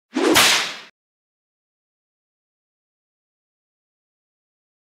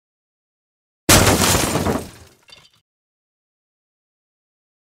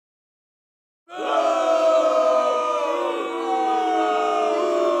He's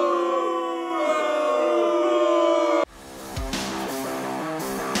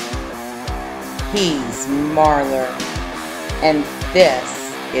Marlar, and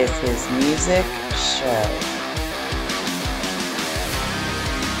this is his music show.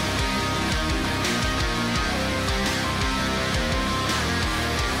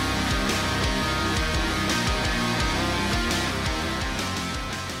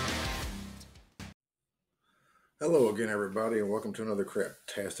 Hello again, everybody, and welcome to another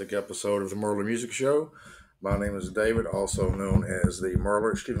craptastic episode of the Marlar Music Show. My name is David, also known as the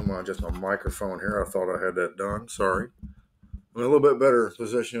Marlar. Excuse me, just my microphone here. I thought I had that done. Sorry. I'm in a little bit better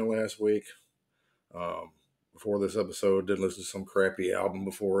position than last week. Before this episode, did listen to some crappy album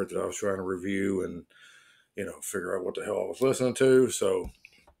before it that I was trying to review and, figure out what the hell I was listening to. So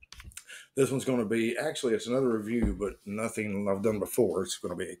this one's going to be, actually, it's another review, but nothing I've done before. It's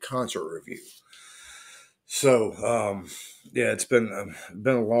going to be a concert review. So, it's been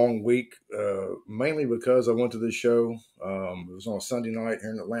a long week, mainly because I went to this show. It was on a Sunday night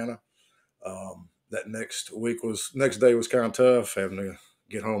here in Atlanta. That next day was kind of tough, having to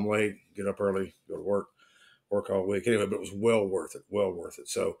get home late, get up early, go to work all week. Anyway, but it was well worth it.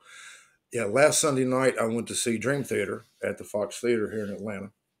 So, last Sunday night I went to see Dream Theater at the Fox Theater here in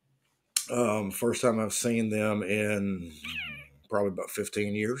Atlanta. First time I've seen them in probably about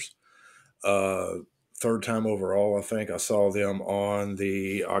 15 years. Third time overall, I think. I saw them on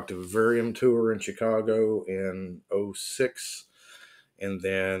the Octavarium tour in Chicago in 2006, and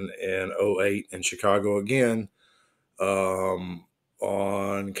then in 2008 in Chicago again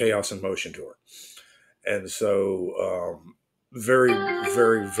on Chaos in Motion tour. And so very,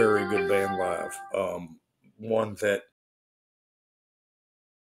 very, very good band live. One that,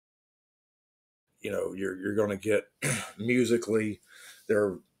 you're going to get musically.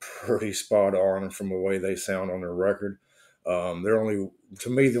 They're pretty spot on from the way they sound on their record. To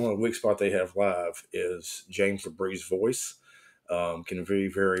me, the only weak spot they have live is James LaBrie's voice. Can be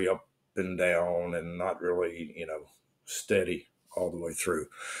very up and down and not really, steady all the way through.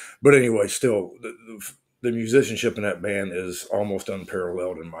 But anyway, still, the musicianship in that band is almost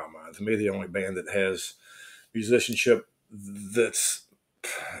unparalleled in my mind. To me, the only band that has musicianship that's,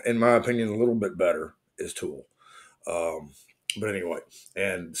 in my opinion, a little bit better is Tool. But anyway,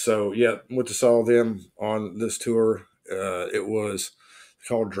 and so, went to saw them on this tour. It was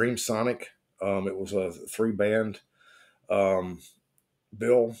called Dream Sonic. It was a 3-band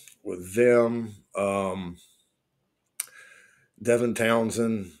bill with them, Devin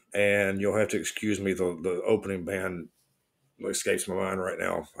Townsend, and you'll have to excuse me, the opening band escapes my mind right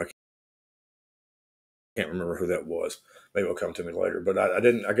now. I can't remember who that was. Maybe it'll come to me later. But I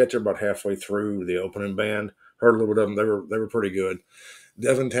got there about halfway through the opening band. Heard a little bit of them. They were pretty good.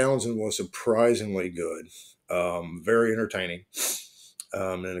 Devin Townsend was surprisingly good. Very entertaining.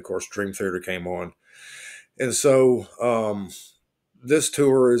 And of course, Dream Theater came on. And so this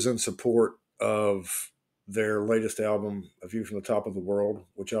tour is in support of their latest album, A View from the Top of the World,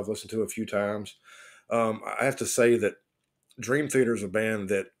 which I've listened to a few times. I have to say that Dream Theater is a band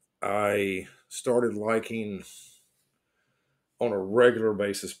that I started liking on a regular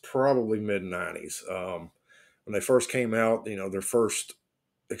basis, probably mid-90s. When they first came out, their first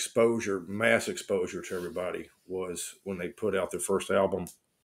mass exposure to everybody was when they put out their first album.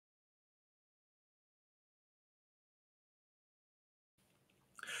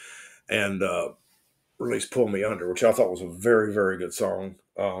 And released Pull Me Under, which I thought was a very, very good song.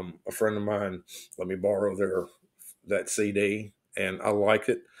 A friend of mine let me borrow that CD, and I liked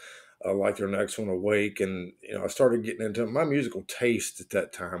it. I liked their next one, Awake, and I started getting into my musical tastes at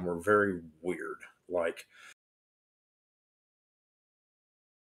that time were very weird. Like,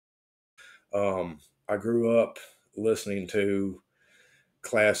 I grew up listening to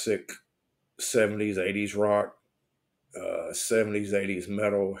classic 70s, 80s rock, 70s, 80s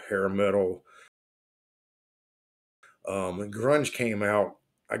metal, hair metal. When grunge came out,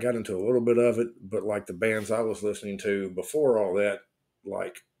 I got into a little bit of it, but like the bands I was listening to before all that,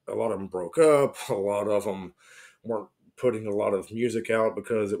 like a lot of them broke up. A lot of them weren't putting a lot of music out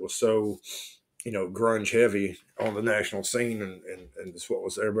because it was so, grunge heavy on the national scene, and it's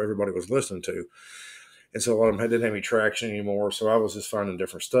what everybody was listening to. And so a lot of them didn't have any traction anymore. So I was just finding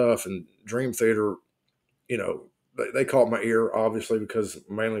different stuff. And Dream Theater, they caught my ear, obviously,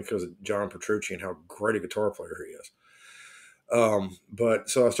 mainly because of John Petrucci and how great a guitar player he is. But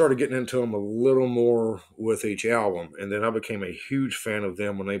so I started getting into them a little more with each album, and then I became a huge fan of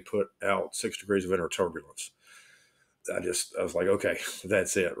them when they put out 6 Degrees of Inner Turbulence. I was like, okay,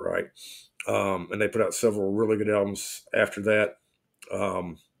 that's it, right? And they put out several really good albums after that.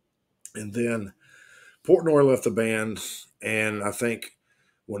 And then Portnoy left the band, and I think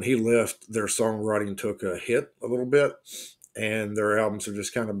when he left, their songwriting took a hit a little bit, and their albums have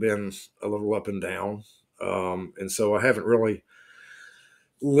just kind of been a little up and down. And so I haven't really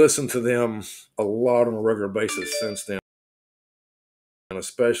listened to them a lot on a regular basis since then, and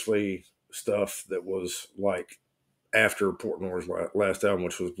especially stuff that was like after Portnoy's last album,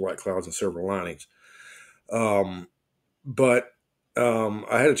 which was Black Clouds and Silver Linings. Um, but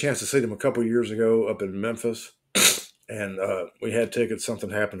I had a chance to see them a couple years ago up in Memphis, and we had tickets. Something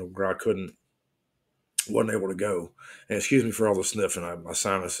happened where I wasn't able to go. And excuse me for all the sniffing. My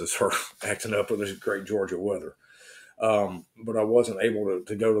sinuses are acting up with this great Georgia weather. But I wasn't able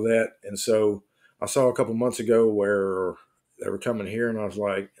to go to that. And so I saw a couple months ago where they were coming here, and I was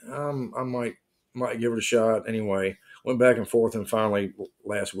like, I might give it a shot anyway. Went back and forth, and finally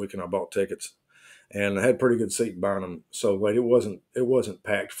last weekend I bought tickets, and I had pretty good seat buying them so late. It wasn't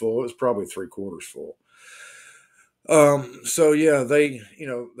packed full. It was probably three-quarters full. So yeah, they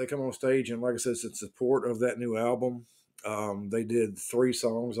come on stage, and like I said, it's in support of that new album. They did 3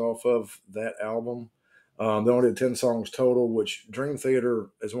 songs off of that album. They only did 10 songs total, which Dream Theater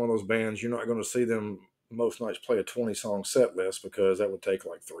is one of those bands you're not going to see them most nights play a 20-song set list because that would take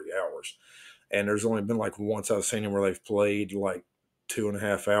like 3 hours. And there's only been like once I've seen them where they've played like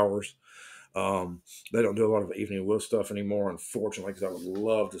 2.5 hours. They don't do a lot of Evening Will stuff anymore, unfortunately, because I would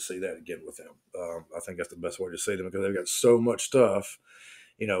love to see that again with them. I think that's the best way to see them because they've got so much stuff.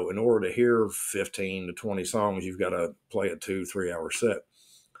 In order to hear 15 to 20 songs, you've got to play a 2-3 hour set.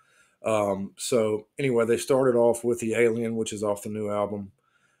 So anyway, they started off with The Alien, which is off the new album.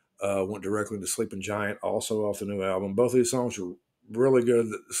 Went directly to Sleeping Giant, also off the new album. Both of these songs are really good.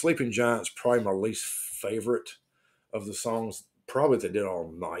 The Sleeping Giant's probably my least favorite of the songs, probably they did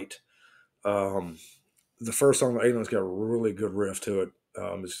all night. Um, the first song, The Alien's got a really good riff to it.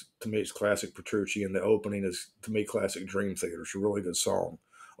 To me, it's classic Petrucci, and the opening is, to me, classic Dream Theater. It's a really good song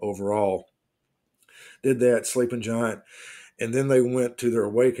overall. Did that, Sleeping Giant, and then they went to their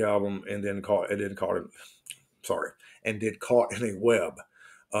Awake album, and then and did Caught in a Web,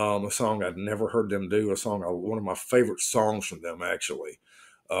 a song I'd never heard them do. One of my favorite songs from them, actually.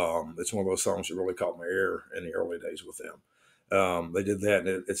 It's one of those songs that really caught my ear in the early days with them. They did that,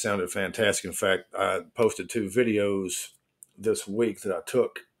 and it sounded fantastic. In fact, I posted 2 videos this week that I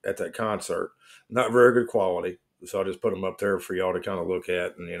took at that concert. Not very good quality, so I just put them up there for y'all to kind of look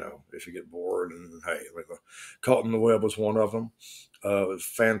at. And if you get bored, and hey, "Caught in the Web" was one of them. It was a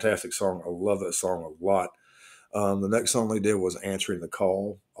fantastic song. I love that song a lot. The next song they did was "Answering the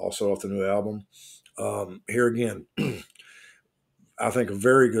Call," also off the new album. Here again, I think a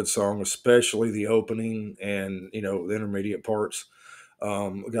very good song, especially the opening and the intermediate parts.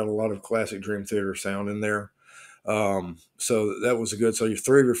 Got a lot of classic Dream Theater sound in there. So that was a good. So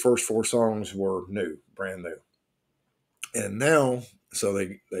 3 of your first 4 songs were new, brand new, and now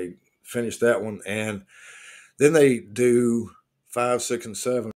they finished that one, and then they do 5, 6, and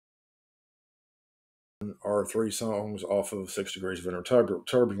 7 are 3 songs off of 6 Degrees of Inner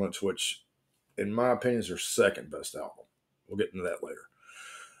Turbulence, which, in my opinion, is their second best album. We'll get into that later.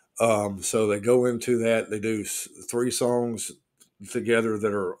 So they go into that. They do 3 songs together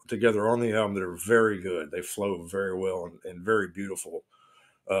that are together on the album that are very good. They flow very well and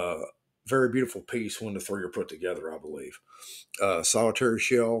uh, very beautiful piece when the 3 are put together, I believe. Solitary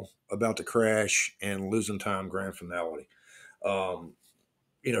Shell, About to Crash, and Losing Time Grand Finale. Um,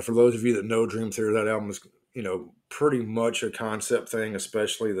 for those of you that know Dream Theater, that album is pretty much a concept thing,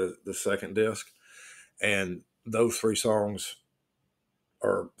 especially the second disc. And those 3 songs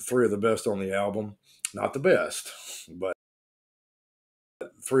are 3 of the best on the album. Not the best, but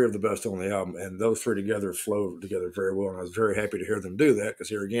 3 of the best on the album. And those 3 together flow together very well. And I was very happy to hear them do that, because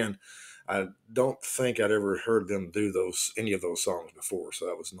here again, I don't think I'd ever heard them do any of those songs before. So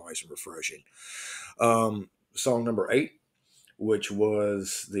that was nice and refreshing. Song number 8, which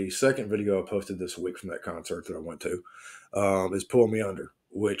was the second video I posted this week from that concert that I went to, is Pull Me Under,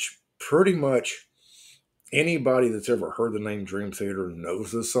 which pretty much anybody that's ever heard the name Dream Theater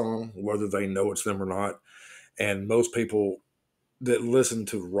knows this song, whether they know it's them or not. And most people that listen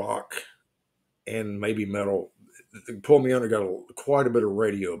to rock and maybe metal, Pull Me Under got quite a bit of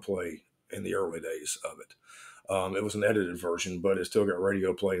radio play in the early days of it. It was an edited version, but it still got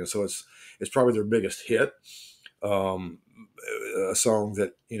radio play, and so it's probably their biggest hit. Um, a song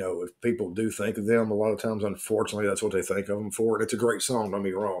that, if people do think of them, a lot of times, unfortunately, that's what they think of them for. And it's a great song, don't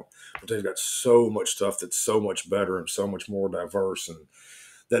be wrong, but they've got so much stuff that's so much better and so much more diverse, and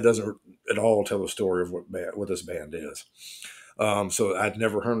that doesn't at all tell the story of what this band is. So I'd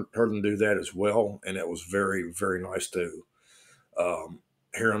never heard them do that as well, and it was very, very nice too.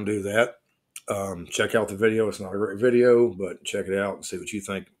 hear them do that. Check out the video. It's not a great video, but check it out and see what you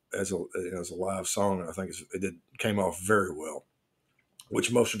think as a live song. I think came off very well,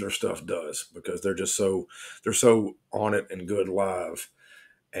 which most of their stuff does because they're so on it and good live,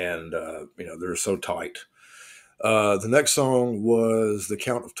 and they're so tight. The next song was "The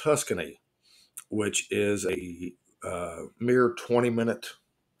Count of Tuscany," which is a mere 20-minute,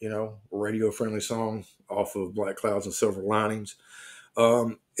 radio friendly song off of Black Clouds and Silver Linings.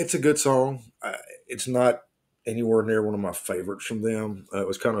 It's a good song. It's not anywhere near one of my favorites from them. It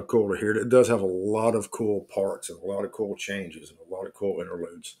was kind of cool to hear it. It does have a lot of cool parts and a lot of cool changes and a lot of cool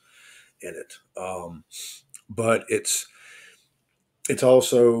interludes in it. But it's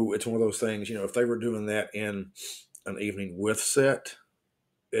also it's one of those things. If they were doing that in an evening with set,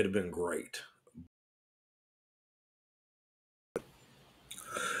 it'd have been great.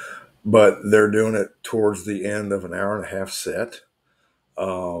 But they're doing it towards the end of an hour and a half set,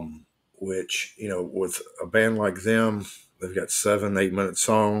 which, with a band like them, they've got 7, 8 minute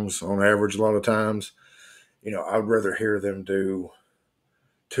songs on average a lot of times. I'd rather hear them do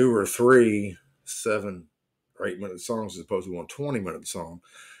 2 or 3 7 or 8 minute songs as opposed to one 20-minute song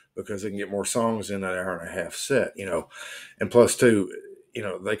because they can get more songs in that hour and a half set, And plus, too,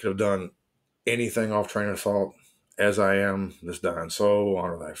 they could have done anything off Train of Thought, As I Am, This Dying Soul,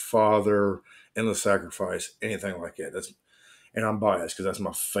 Honor Thy Father, Endless Sacrifice, anything like that. And I'm biased because that's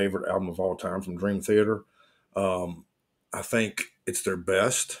my favorite album of all time from Dream Theater. I think it's their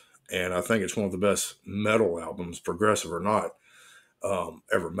best, and I think it's one of the best metal albums, progressive or not,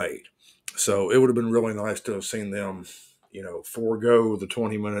 ever made. So it would have been really nice to have seen them, forego the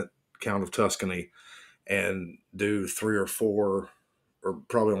 20-minute Count of Tuscany and do 3 or 4, or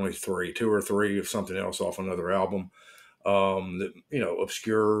probably only 3, 2 or 3 of something else off another album. That,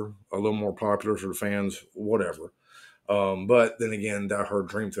 obscure, a little more popular for the fans, whatever. But then again, diehard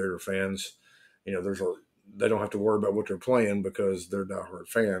Dream Theater fans, they don't have to worry about what they're playing because they're diehard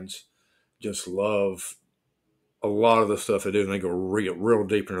fans. Just love a lot of the stuff they do, and they go real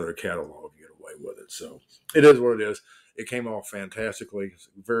deep into their catalog and get away with it. So it is what it is. It came off fantastically. It's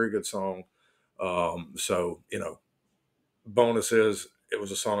a very good song. So bonus is it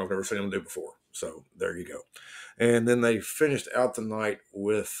was a song I've never seen them do before. So there you go. And then they finished out the night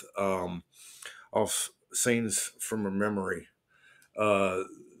with off Scenes from a Memory, The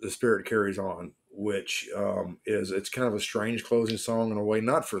Spirit Carries On, which it's kind of a strange closing song in a way,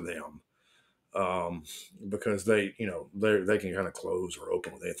 not for them, because they can kind of close or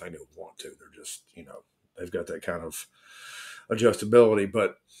open with anything they want to. They're just they've got that kind of adjustability.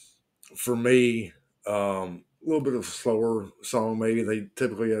 But for me, a little bit of a slower song. Maybe they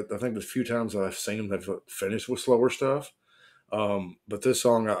typically, I think the few times I've seen them, they've finished with slower stuff. But this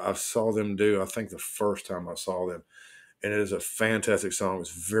song I saw them do, I think the first time I saw them, and it is a fantastic song.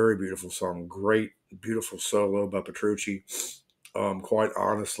 It's a very beautiful song. Great, beautiful solo by Petrucci. Quite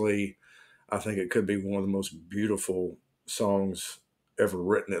honestly, I think it could be one of the most beautiful songs ever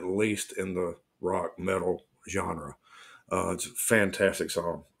written, at least in the rock metal genre. It's a fantastic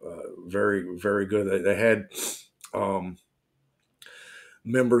song. Very, very good. They had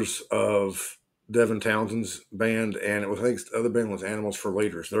members of Devin Townsend's band, and I think the other band was Animals for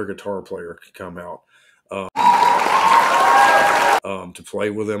Leaders. Their guitar player could come out to play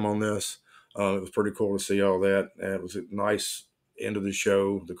with them on this. It was pretty cool to see all that. And it was a nice end of the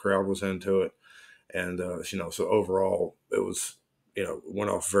show. The crowd was into it. And, so overall, it was, went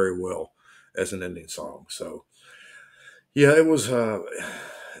off very well as an ending song. So, yeah, it was a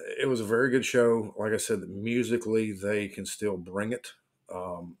very good show. Like I said, musically, they can still bring it.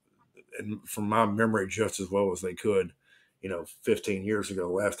 And from my memory, just as well as they could, 15 years ago,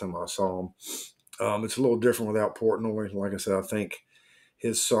 last time I saw them. It's a little different without Portnoy. Like I said, I think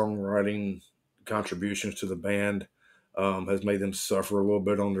his songwriting contributions to the band has made them suffer a little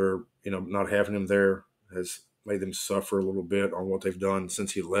bit on their, not having him there has made them suffer a little bit on what they've done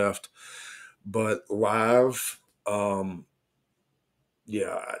since he left. But live,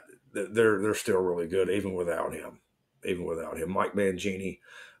 yeah, they're still really good even without him. Mike Mangini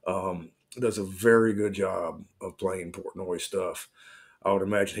does a very good job of playing Portnoy stuff. I would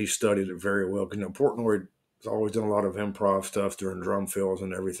imagine he studied it very well. Because, Portnoy has always done a lot of improv stuff during drum fills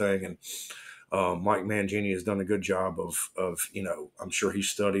and everything. And Mike Mangini has done a good job of I'm sure he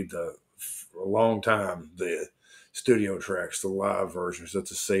studied for a long time, the studio tracks, the live versions, to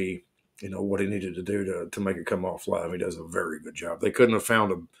see, what he needed to do to make it come off live. He does a very good job. They couldn't have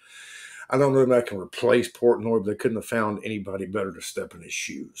found I don't know if I can replace Portnoy, but they couldn't have found anybody better to step in his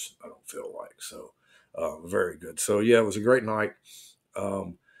shoes, I don't feel like. So, very good. So, yeah, it was a great night.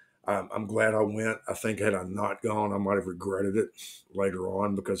 I'm glad I went. I think had I not gone, I might have regretted it later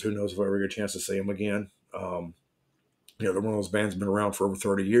on, because who knows if I ever get a chance to see them again. They're one of those bands been around for over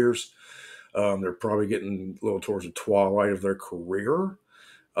 30 years. They're probably getting a little towards the twilight of their career.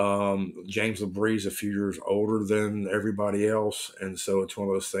 James LeBree's a few years older than everybody else, and so it's one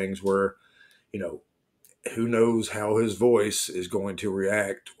of those things where, you know, who knows how his voice is going to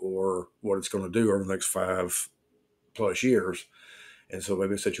react or what it's going to do over the next 5+ years. And so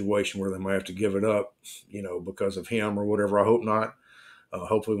maybe a situation where they might have to give it up, because of him or whatever. I hope not.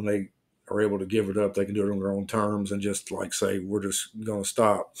 Hopefully, when they are able to give it up, they can do it on their own terms and just like say, we're just going to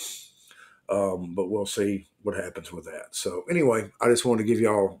stop. But we'll see what happens with that. So anyway, I just wanted to give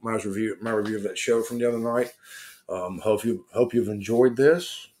y'all my review of that show from the other night. Hope you've enjoyed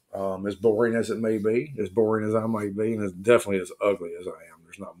this. As boring as it may be, as boring as I may be, and as definitely as ugly as I am.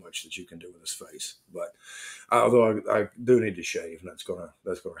 There's not much that you can do with this face, but although I do need to shave, and that's gonna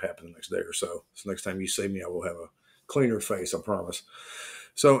happen the next day or so. So next time you see me, I will have a cleaner face, I promise.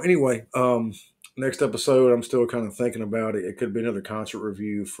 So anyway, next episode, I'm still kind of thinking about it. It could be another concert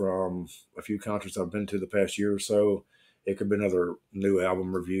review from a few concerts I've been to the past year or so. It could be another new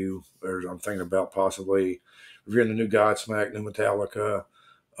album review. I'm thinking about possibly reviewing the new Godsmack, new Metallica,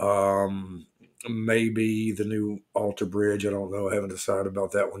 maybe the new Alter Bridge. I don't know. I haven't decided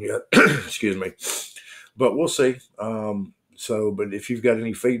about that one yet. Excuse me. But we'll see. But if you've got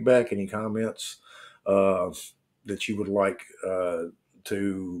any feedback, any comments that you would like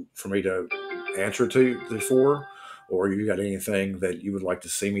for me to answer to for, or you got anything that you would like to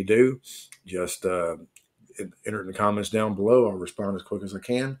see me do, just enter it in the comments down below. I'll respond as quick as I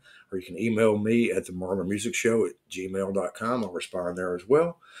can. Or you can email me at the Marlar Music Show at gmail.com. I'll respond there as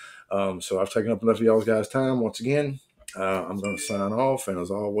well. So I've taken up enough of y'all guys' time. Once again, I'm going to sign off. And as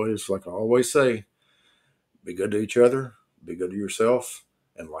always, like I always say, be good to each other, be good to yourself,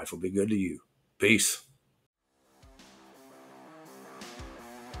 and life will be good to you. Peace.